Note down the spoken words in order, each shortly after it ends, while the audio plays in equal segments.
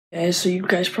Guys, so you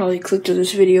guys probably clicked on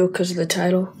this video because of the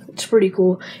title. It's pretty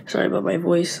cool. Sorry about my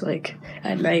voice, like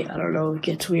at night, I don't know, it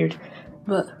gets weird.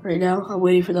 But right now, I'm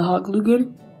waiting for the hot glue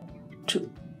gun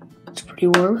it's pretty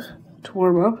warm, to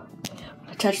warm up.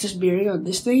 Attach this bearing on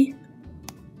this thing,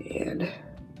 and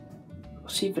we'll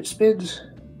see if it spins.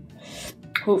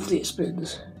 Hopefully it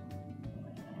spins.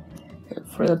 And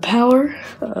for the power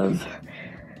of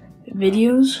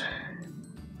videos,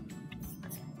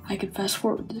 I can fast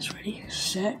forward this. Ready,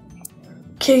 set.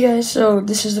 Okay guys, so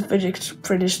this is the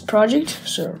finished project.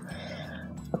 So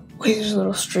wait, there's a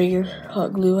little string of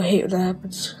hot glue. I hate when that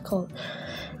happens.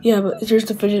 Yeah, but here's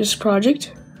the finished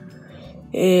project.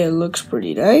 It looks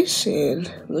pretty nice.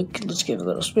 And look, let's give it a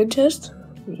little spin test.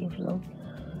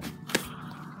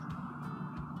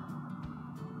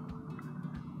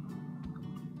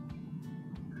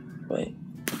 Wait.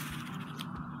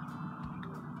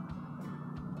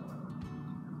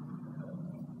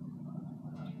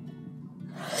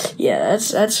 Yeah,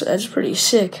 that's pretty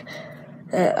sick.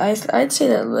 I'd say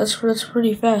that's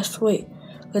pretty fast. Wait,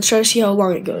 let's try to see how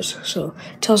long it goes. So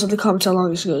tell us in the comments how long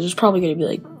this goes. It's probably gonna be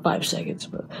like 5 seconds,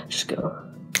 but just go.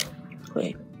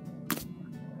 Wait.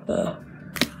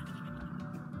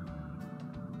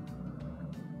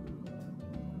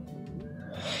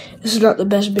 This is not the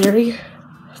best bearing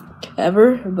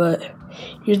ever, but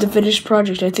here's the finished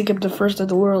project. I think I'm the first in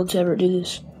the world to ever do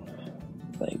this.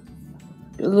 Like,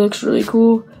 it looks really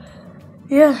cool.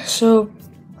 Yeah, so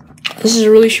this is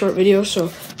a really short video, so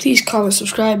please comment,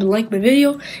 subscribe, and like my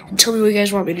video, and tell me what you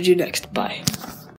guys want me to do next. Bye.